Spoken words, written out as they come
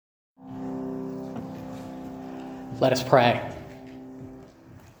Let us pray.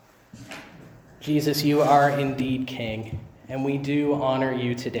 Jesus, you are indeed King, and we do honor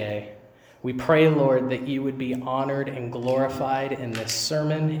you today. We pray, Lord, that you would be honored and glorified in this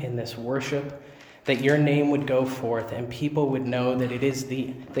sermon, in this worship, that your name would go forth and people would know that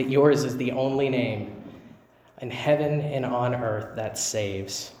that yours is the only name in heaven and on earth that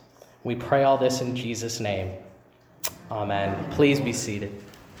saves. We pray all this in Jesus' name. Amen. Please be seated.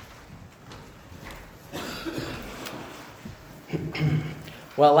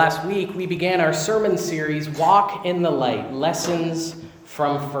 Well, last week we began our sermon series, Walk in the Light, Lessons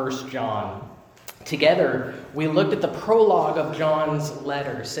from 1 John. Together, we looked at the prologue of John's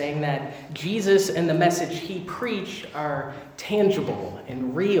letter, saying that Jesus and the message he preached are tangible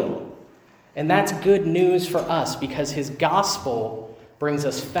and real. And that's good news for us because his gospel brings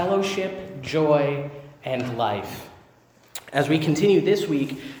us fellowship, joy, and life. As we continue this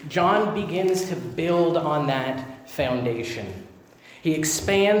week, John begins to build on that foundation. He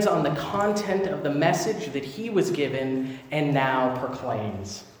expands on the content of the message that he was given and now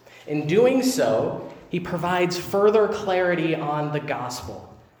proclaims. In doing so, he provides further clarity on the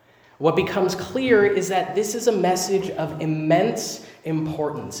gospel. What becomes clear is that this is a message of immense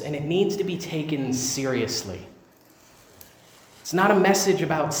importance, and it needs to be taken seriously. It's not a message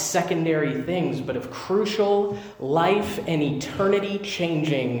about secondary things, but of crucial life and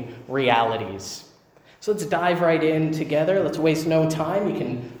eternity-changing realities. So let's dive right in together. Let's waste no time. You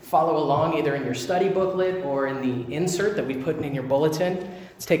can follow along either in your study booklet or in the insert that we put in your bulletin.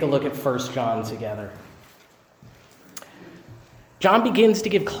 Let's take a look at 1 John together. John begins to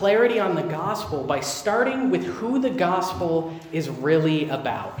give clarity on the gospel by starting with who the gospel is really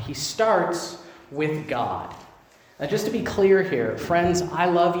about. He starts with God. Now, just to be clear here, friends, I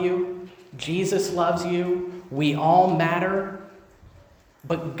love you. Jesus loves you. We all matter.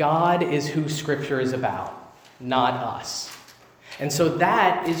 But God is who Scripture is about, not us. And so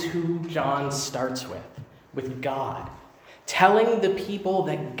that is who John starts with God, telling the people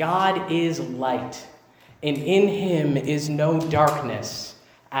that God is light, and in him is no darkness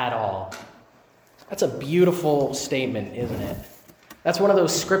at all. That's a beautiful statement, isn't it? That's one of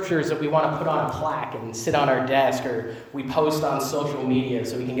those scriptures that we want to put on a plaque and sit on our desk, or we post on social media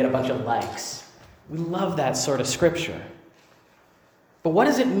so we can get a bunch of likes. We love that sort of scripture. But what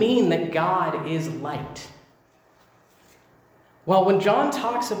does it mean that God is light? Well, when John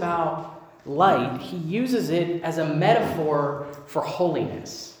talks about light, he uses it as a metaphor for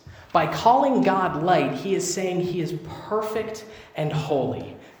holiness. By calling God light, he is saying he is perfect and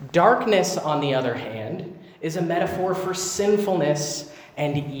holy. Darkness, on the other hand, is a metaphor for sinfulness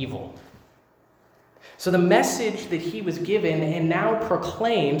and evil. So the message that he was given and now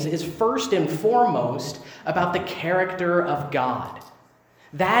proclaims is first and foremost about the character of God.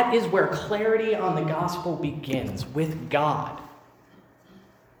 That is where clarity on the gospel begins, with God.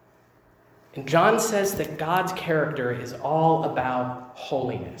 And John says that God's character is all about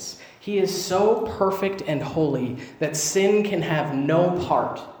holiness. He is so perfect and holy that sin can have no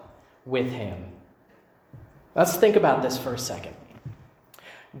part with him. Let's think about this for a second.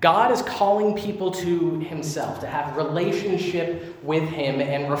 God is calling people to himself, to have relationship with him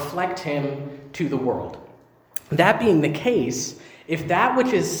and reflect him to the world. That being the case, if that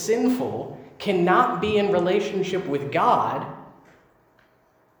which is sinful cannot be in relationship with God,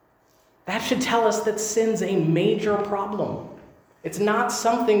 that should tell us that sin's a major problem. It's not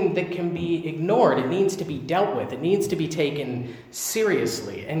something that can be ignored. It needs to be dealt with. It needs to be taken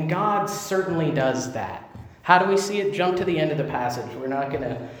seriously. And God certainly does that. How do we see it? Jump to the end of the passage. We're not going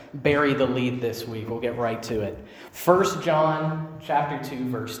to bury the lead this week. We'll get right to it. 1 John chapter 2,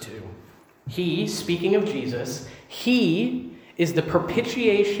 verse 2. He, speaking of Jesus, he is the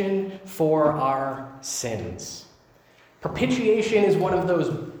propitiation for our sins. Propitiation is one of those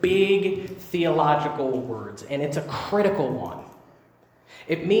big theological words, and it's a critical one.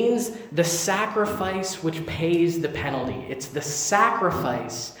 It means the sacrifice which pays the penalty. It's the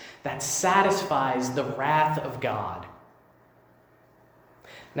sacrifice that satisfies the wrath of God.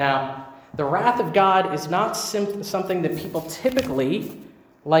 Now, the wrath of God is not something that people typically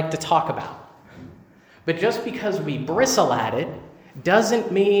like to talk about. But just because we bristle at it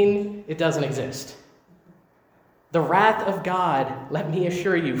doesn't mean it doesn't exist. The wrath of God, let me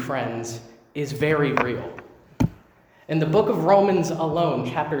assure you, friends, is very real. In the book of Romans alone,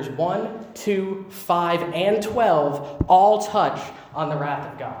 chapters 1, 2, 5, and 12 all touch on the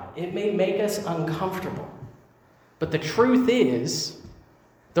wrath of God. It may make us uncomfortable, but the truth is,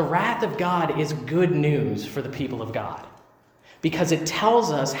 the wrath of God is good news for the people of God, because it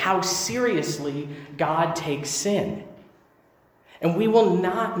tells us how seriously God takes sin. And we will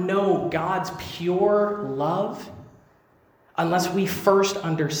not know God's pure love unless we first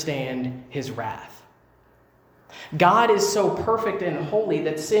understand his wrath. God is so perfect and holy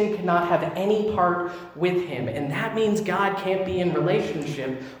that sin cannot have any part with him, and that means God can't be in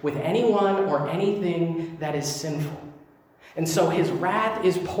relationship with anyone or anything that is sinful. And so his wrath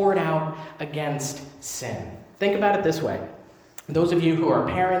is poured out against sin. Think about it this way. Those of you who are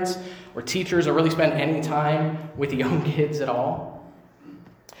parents or teachers or really spend any time with young kids at all,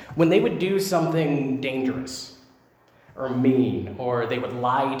 when they would do something dangerous or mean, or they would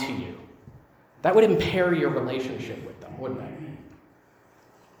lie to you, that would impair your relationship with them, wouldn't it?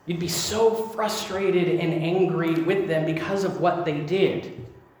 You'd be so frustrated and angry with them because of what they did.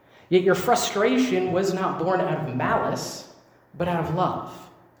 Yet your frustration was not born out of malice, but out of love.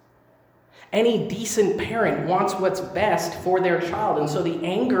 Any decent parent wants what's best for their child, and so the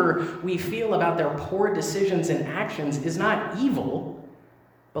anger we feel about their poor decisions and actions is not evil,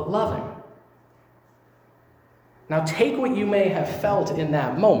 but loving. Now take what you may have felt in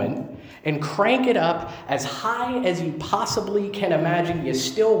that moment and crank it up as high as you possibly can imagine. You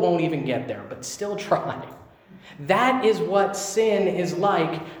still won't even get there, but still try. That is what sin is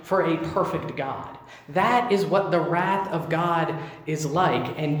like for a perfect God. That is what the wrath of God is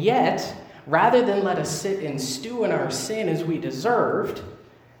like. And yet, rather than let us sit and stew in our sin as we deserved,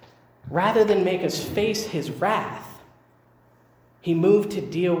 rather than make us face his wrath, he moved to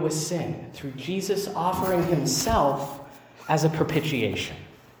deal with sin through Jesus offering himself as a propitiation.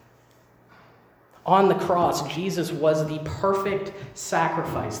 On the cross, Jesus was the perfect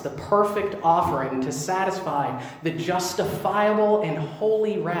sacrifice, the perfect offering to satisfy the justifiable and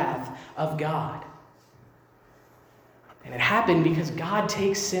holy wrath of God. And it happened because God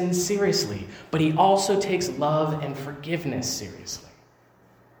takes sin seriously, but he also takes love and forgiveness seriously.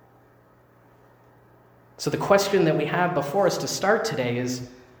 So the question that we have before us to start today is,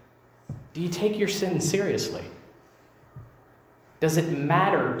 do you take your sin seriously? Does it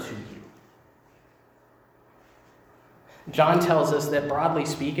matter to you? John tells us that, broadly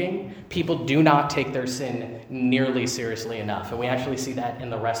speaking, people do not take their sin nearly seriously enough, and we actually see that in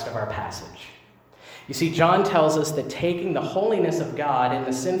the rest of our passage. You see, John tells us that taking the holiness of God and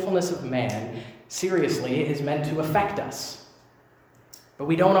the sinfulness of man seriously is meant to affect us. But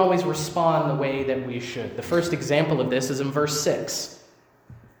we don't always respond the way that we should. The first example of this is in verse 6.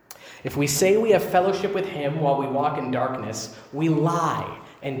 If we say we have fellowship with him while we walk in darkness, we lie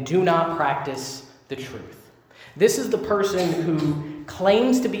and do not practice the truth. This is the person who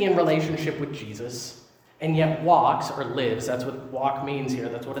claims to be in relationship with Jesus and yet walks or lives. That's what walk means here.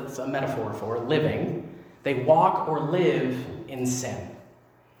 That's what it's a metaphor for, living. They walk or live in sin,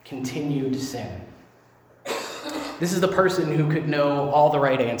 continued sin. This is the person who could know all the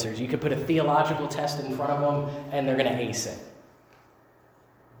right answers. You could put a theological test in front of them, and they're going to ace it.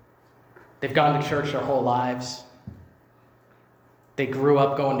 They've gone to church their whole lives. They grew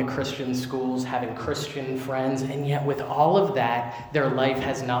up going to Christian schools, having Christian friends, and yet with all of that, their life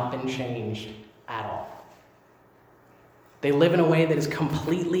has not been changed at all. They live in a way that is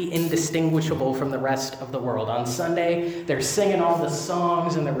completely indistinguishable from the rest of the world. On Sunday, they're singing all the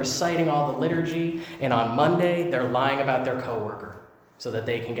songs and they're reciting all the liturgy. And on Monday, they're lying about their coworker so that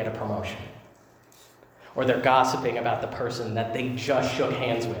they can get a promotion. Or they're gossiping about the person that they just shook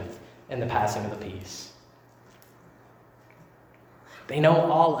hands with in the passing of the peace. They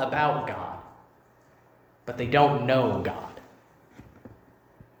know all about God, but they don't know God.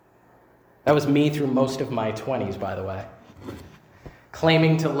 That was me through most of my 20s, by the way.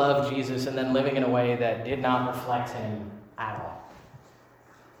 Claiming to love Jesus and then living in a way that did not reflect him at all.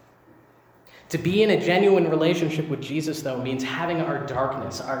 To be in a genuine relationship with Jesus, though, means having our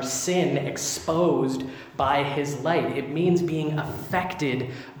darkness, our sin exposed by his light. It means being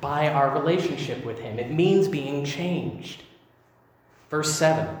affected by our relationship with him. It means being changed. Verse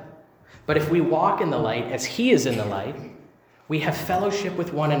 7, but if we walk in the light as he is in the light, we have fellowship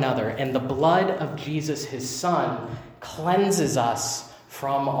with one another, and the blood of Jesus, his son, cleanses us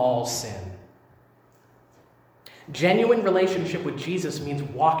from all sin. Genuine relationship with Jesus means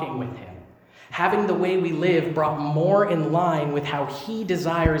walking with him, having the way we live brought more in line with how he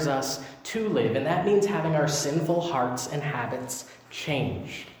desires us to live, and that means having our sinful hearts and habits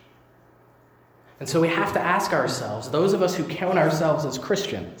changed. And so we have to ask ourselves, those of us who count ourselves as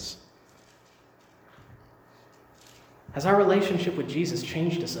Christians, has our relationship with Jesus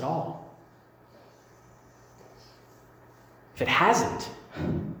changed us at all? If it hasn't,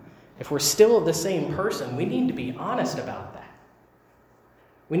 if we're still the same person, we need to be honest about that.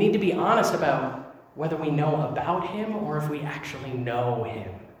 We need to be honest about whether we know about him or if we actually know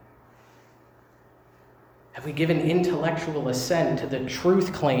him. Have we given intellectual assent to the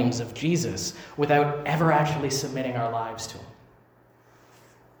truth claims of Jesus without ever actually submitting our lives to him?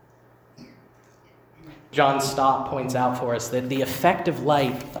 John Stott points out for us that the effect of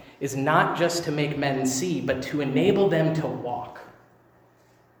light is not just to make men see, but to enable them to walk.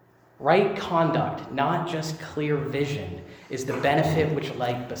 Right conduct, not just clear vision, is the benefit which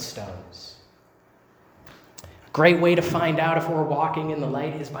light bestows. A great way to find out if we're walking in the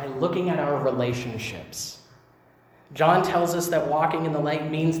light is by looking at our relationships. John tells us that walking in the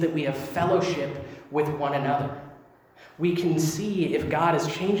light means that we have fellowship with one another. We can see if God is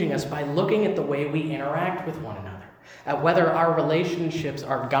changing us by looking at the way we interact with one another, at whether our relationships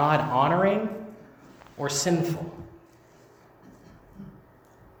are God-honoring or sinful.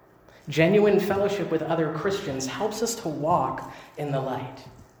 Genuine fellowship with other Christians helps us to walk in the light.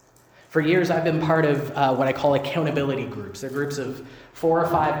 For years, I've been part of what I call accountability groups. They're groups of 4 or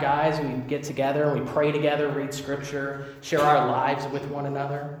 5 guys. We get together and we pray together, read scripture, share our lives with one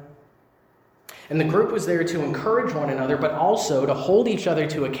another. And the group was there to encourage one another, but also to hold each other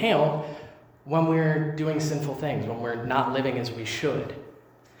to account when we're doing sinful things, when we're not living as we should.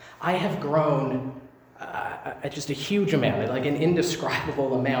 I have grown just a huge amount, like an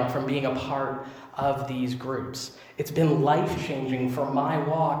indescribable amount, from being a part of these groups. It's been life-changing for my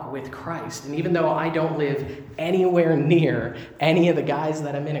walk with Christ. And even though I don't live anywhere near any of the guys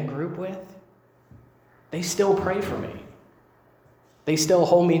that I'm in a group with, they still pray for me. They still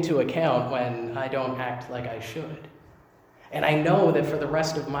hold me to account when I don't act like I should. And I know that for the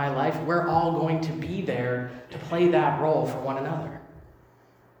rest of my life, we're all going to be there to play that role for one another.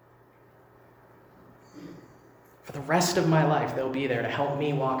 For the rest of my life, they'll be there to help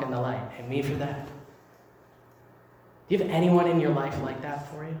me walk in the light, and me for that. Do you have anyone in your life like that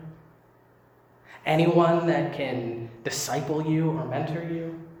for you? Anyone that can disciple you or mentor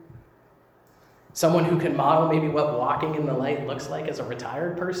you? Someone who can model maybe what walking in the light looks like as a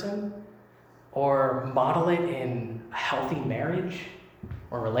retired person? Or model it in a healthy marriage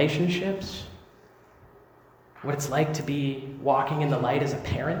or relationships? What it's like to be walking in the light as a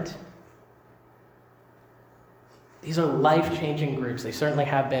parent? These are life-changing groups. They certainly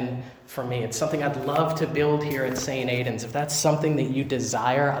have been for me. It's something I'd love to build here at St. Aidan's. If that's something that you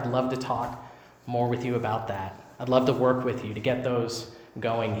desire, I'd love to talk more with you about that. I'd love to work with you to get those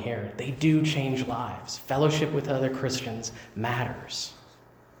going here. They do change lives. Fellowship with other Christians matters.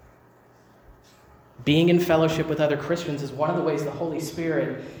 Being in fellowship with other Christians is one of the ways the Holy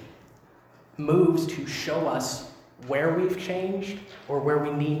Spirit moves to show us where we've changed or where we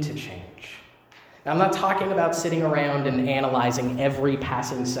need to change. Now, I'm not talking about sitting around and analyzing every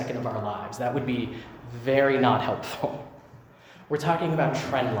passing second of our lives. That would be very not helpful. We're talking about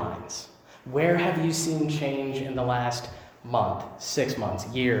trend lines. Where have you seen change in the last month, 6 months,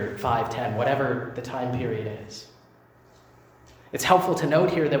 year, 5, 10, whatever the time period is? It's helpful to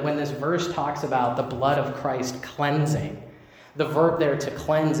note here that when this verse talks about the blood of Christ cleansing, the verb there to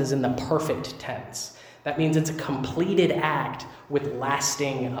cleanse is in the perfect tense. That means it's a completed act with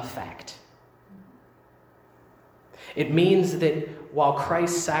lasting effect. It means that while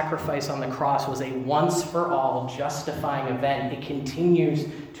Christ's sacrifice on the cross was a once-for-all justifying event, it continues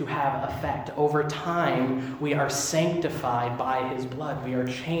to have effect. Over time, we are sanctified by his blood. We are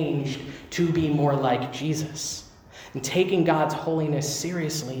changed to be more like Jesus. And taking God's holiness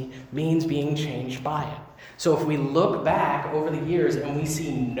seriously means being changed by it. So if we look back over the years and we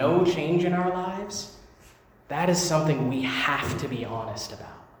see no change in our lives, that is something we have to be honest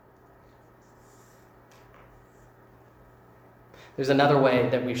about. There's another way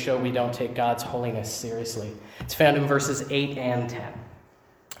that we show we don't take God's holiness seriously. It's found in verses 8 and 10.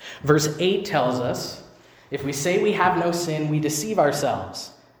 Verse 8 tells us, if we say we have no sin, we deceive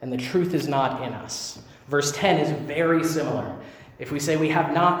ourselves, and the truth is not in us. Verse 10 is very similar. If we say we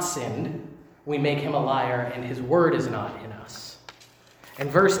have not sinned, we make him a liar, and his word is not in us. In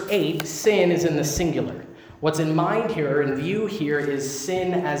verse 8, sin is in the singular. What's in mind here, or in view here, is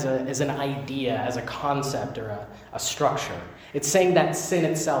sin as an idea, as a concept, or a structure. It's saying that sin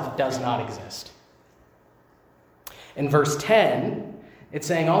itself does not exist. In verse 10, it's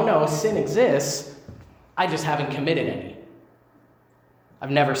saying, oh no, sin exists, I just haven't committed any.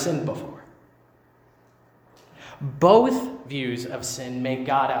 I've never sinned before. Both views of sin make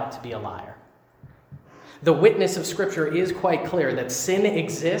God out to be a liar. The witness of Scripture is quite clear that sin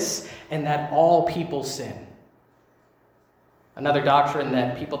exists and that all people sin. Another doctrine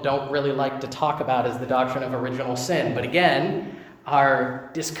that people don't really like to talk about is the doctrine of original sin. But again,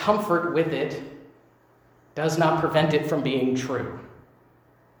 our discomfort with it does not prevent it from being true.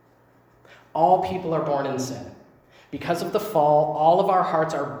 All people are born in sin. Because of the fall, all of our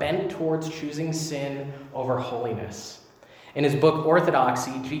hearts are bent towards choosing sin over holiness. In his book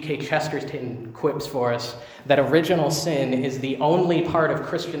Orthodoxy, G.K. Chesterton quips for us that original sin is the only part of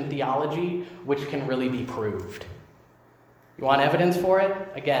Christian theology which can really be proved. You want evidence for it?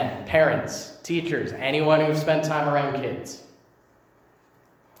 Again, parents, teachers, anyone who's spent time around kids.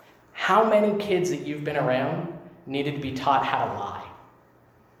 How many kids that you've been around needed to be taught how to lie?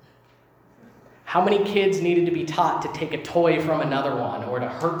 How many kids needed to be taught to take a toy from another one or to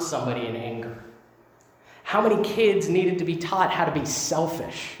hurt somebody in anger? How many kids needed to be taught how to be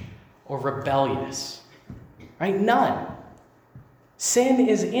selfish or rebellious? Right? None. Sin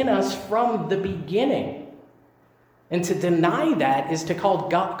is in us from the beginning. And to deny that is to call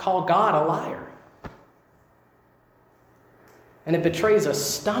God a liar. And it betrays a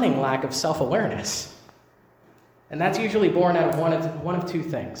stunning lack of self-awareness. And that's usually born out of one of two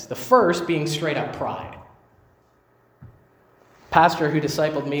things. The first being straight up pride. Pastor who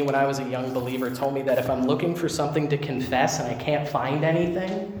discipled me when I was a young believer told me that if I'm looking for something to confess and I can't find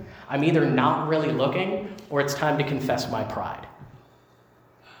anything, I'm either not really looking or it's time to confess my pride.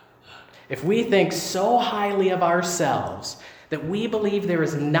 If we think so highly of ourselves that we believe there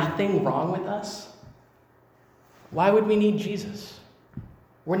is nothing wrong with us, why would we need Jesus?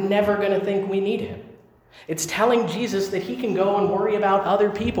 We're never going to think we need him. It's telling Jesus that he can go and worry about other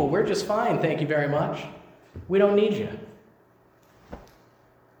people. We're just fine, thank you very much. We don't need you.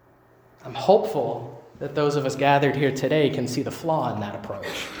 I'm hopeful that those of us gathered here today can see the flaw in that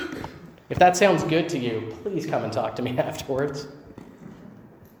approach. If that sounds good to you, please come and talk to me afterwards.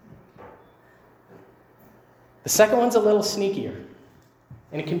 The second one's a little sneakier,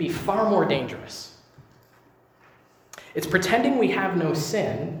 and it can be far more dangerous. It's pretending we have no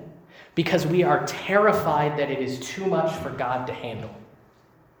sin because we are terrified that it is too much for God to handle.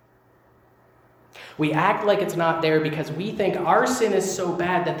 We act like it's not there because we think our sin is so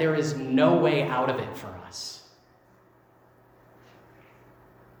bad that there is no way out of it for us.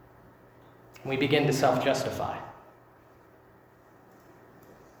 We begin to self-justify.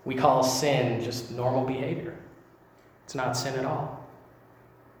 We call sin just normal behavior. It's not sin at all.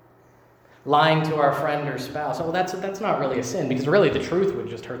 Lying to our friend or spouse, oh, that's not really a sin because really the truth would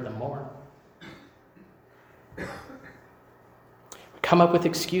just hurt them more. Come up with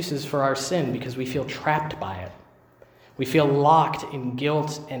excuses for our sin because we feel trapped by it. We feel locked in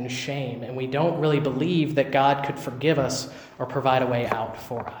guilt and shame, and we don't really believe that God could forgive us or provide a way out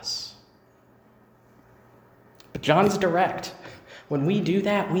for us. But John's direct. When we do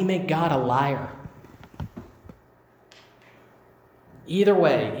that, we make God a liar. Either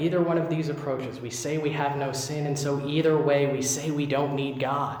way, either one of these approaches, we say we have no sin, and so either way, we say we don't need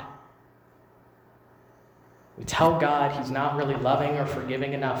God. We tell God he's not really loving or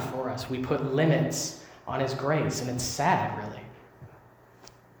forgiving enough for us. We put limits on his grace, and it's sad, really.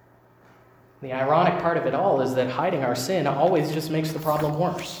 The ironic part of it all is that hiding our sin always just makes the problem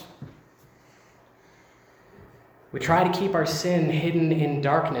worse. We try to keep our sin hidden in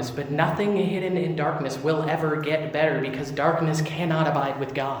darkness, but nothing hidden in darkness will ever get better because darkness cannot abide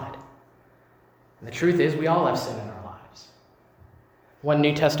with God. And the truth is, we all have sin in our lives. One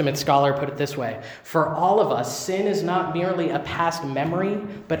New Testament scholar put it this way: for all of us, sin is not merely a past memory,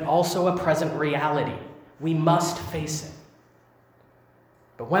 but also a present reality. We must face it.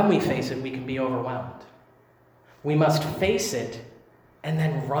 But when we face it, we can be overwhelmed. We must face it and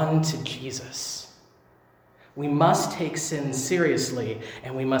then run to Jesus. We must take sin seriously,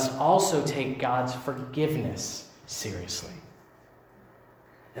 and we must also take God's forgiveness seriously.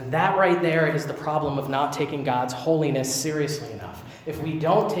 And that right there is the problem of not taking God's holiness seriously enough. If we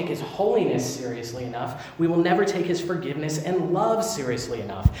don't take his holiness seriously enough, we will never take his forgiveness and love seriously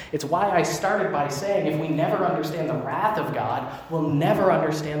enough. It's why I started by saying if we never understand the wrath of God, we'll never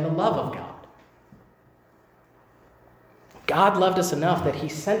understand the love of God. God loved us enough that he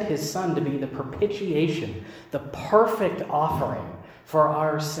sent his son to be the propitiation, the perfect offering for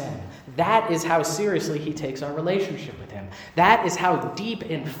our sin. That is how seriously he takes our relationship with him. That is how deep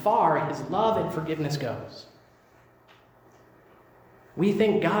and far his love and forgiveness goes. We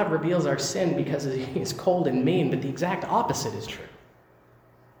think God reveals our sin because he's cold and mean, but the exact opposite is true.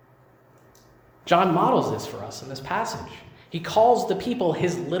 John models this for us in this passage. He calls the people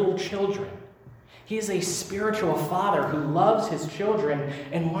his little children. He is a spiritual father who loves his children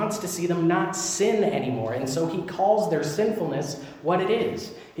and wants to see them not sin anymore. And so he calls their sinfulness what it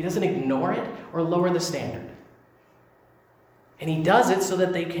is. He doesn't ignore it or lower the standard. And he does it so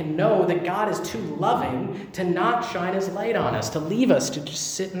that they can know that God is too loving to not shine his light on us, to leave us to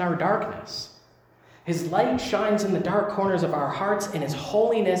just sit in our darkness. His light shines in the dark corners of our hearts, and his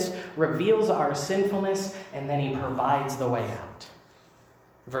holiness reveals our sinfulness, and then he provides the way out.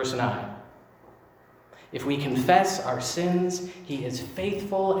 Verse 9. If we confess our sins, he is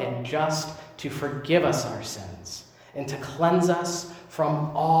faithful and just to forgive us our sins and to cleanse us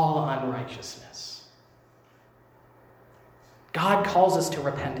from all unrighteousness. God calls us to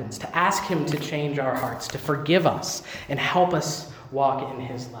repentance, to ask him to change our hearts, to forgive us and help us walk in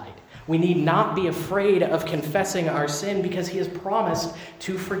his light. We need not be afraid of confessing our sin because he has promised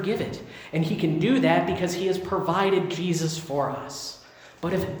to forgive it. And he can do that because he has provided Jesus for us.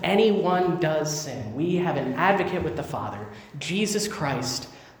 But if anyone does sin, we have an advocate with the Father, Jesus Christ,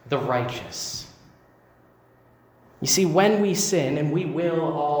 the righteous. You see, when we sin, and we will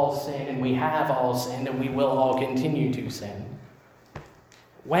all sin, and we have all sinned, and we will all continue to sin,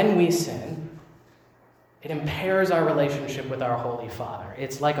 when we sin, it impairs our relationship with our Holy Father.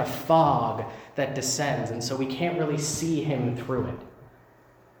 It's like a fog that descends, and so we can't really see him through it.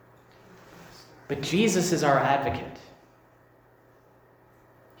 But Jesus is our advocate.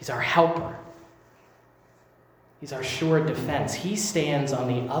 He's our helper. He's our sure defense. He stands on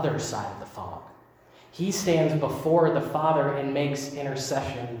the other side of the fog. He stands before the Father and makes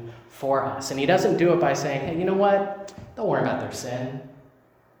intercession for us. And he doesn't do it by saying, hey, you know what? Don't worry about their sin.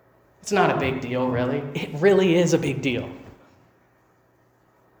 It's not a big deal, really. It really is a big deal.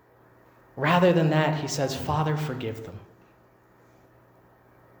 Rather than that, he says, Father, forgive them.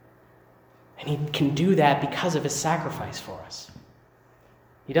 And he can do that because of his sacrifice for us.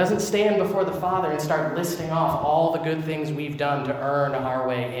 He doesn't stand before the Father and start listing off all the good things we've done to earn our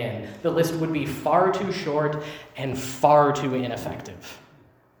way in. The list would be far too short and far too ineffective.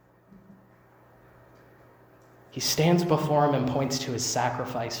 He stands before him and points to his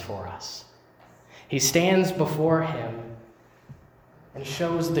sacrifice for us. He stands before him and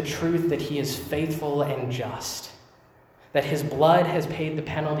shows the truth that he is faithful and just, that his blood has paid the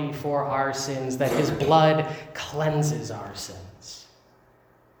penalty for our sins, that his blood cleanses our sins.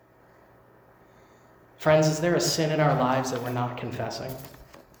 Friends, is there a sin in our lives that we're not confessing?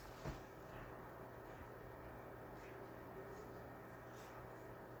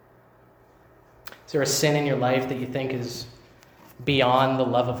 Is there a sin in your life that you think is beyond the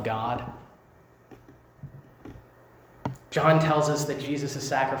love of God? John tells us that Jesus'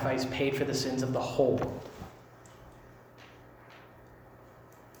 sacrifice paid for the sins of the whole world.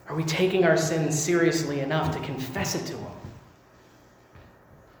 Are we taking our sins seriously enough to confess it to him?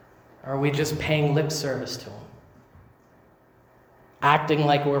 Or are we just paying lip service to him? Acting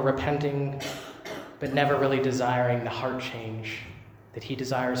like we're repenting, but never really desiring the heart change that he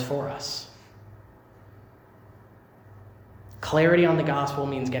desires for us. Clarity on the gospel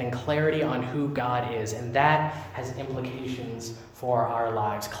means getting clarity on who God is, and that has implications for our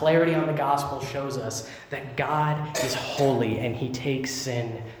lives. Clarity on the gospel shows us that God is holy and he takes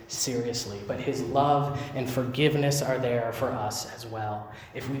sin seriously, but his love and forgiveness are there for us as well,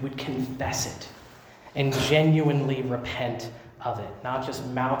 if we would confess it and genuinely repent of it, not just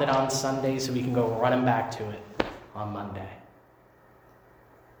mouth it on Sunday so we can go running back to it on Monday.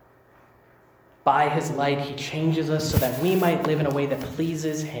 By his light, he changes us so that we might live in a way that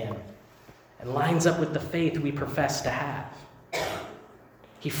pleases him and lines up with the faith we profess to have.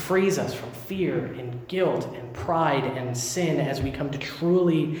 He frees us from fear and guilt and pride and sin as we come to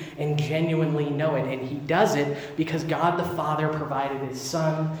truly and genuinely know it. And he does it because God the Father provided his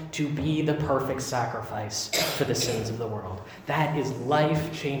Son to be the perfect sacrifice for the sins of the world. That is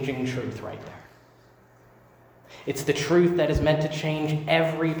life-changing truth right there. It's the truth that is meant to change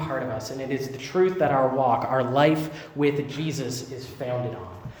every part of us, and it is the truth that our walk, our life with Jesus is founded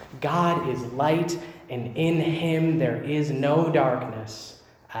on. God is light, and in him there is no darkness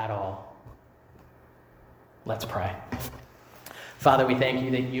at all. Let's pray. Father, we thank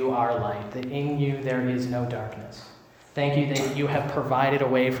you that you are light, that in you there is no darkness. Thank you that you have provided a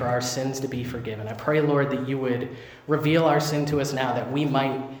way for our sins to be forgiven. I pray, Lord, that you would reveal our sin to us now, that we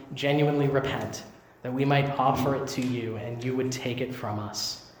might genuinely repent, that we might offer it to you and you would take it from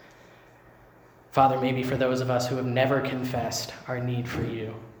us. Father, maybe for those of us who have never confessed our need for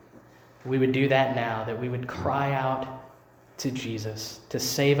you, we would do that now, that we would cry out to Jesus to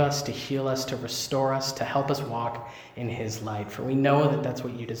save us, to heal us, to restore us, to help us walk in his light. For we know that that's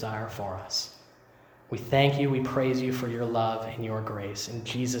what you desire for us. We thank you, we praise you for your love and your grace. In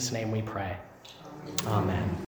Jesus' name we pray. Amen.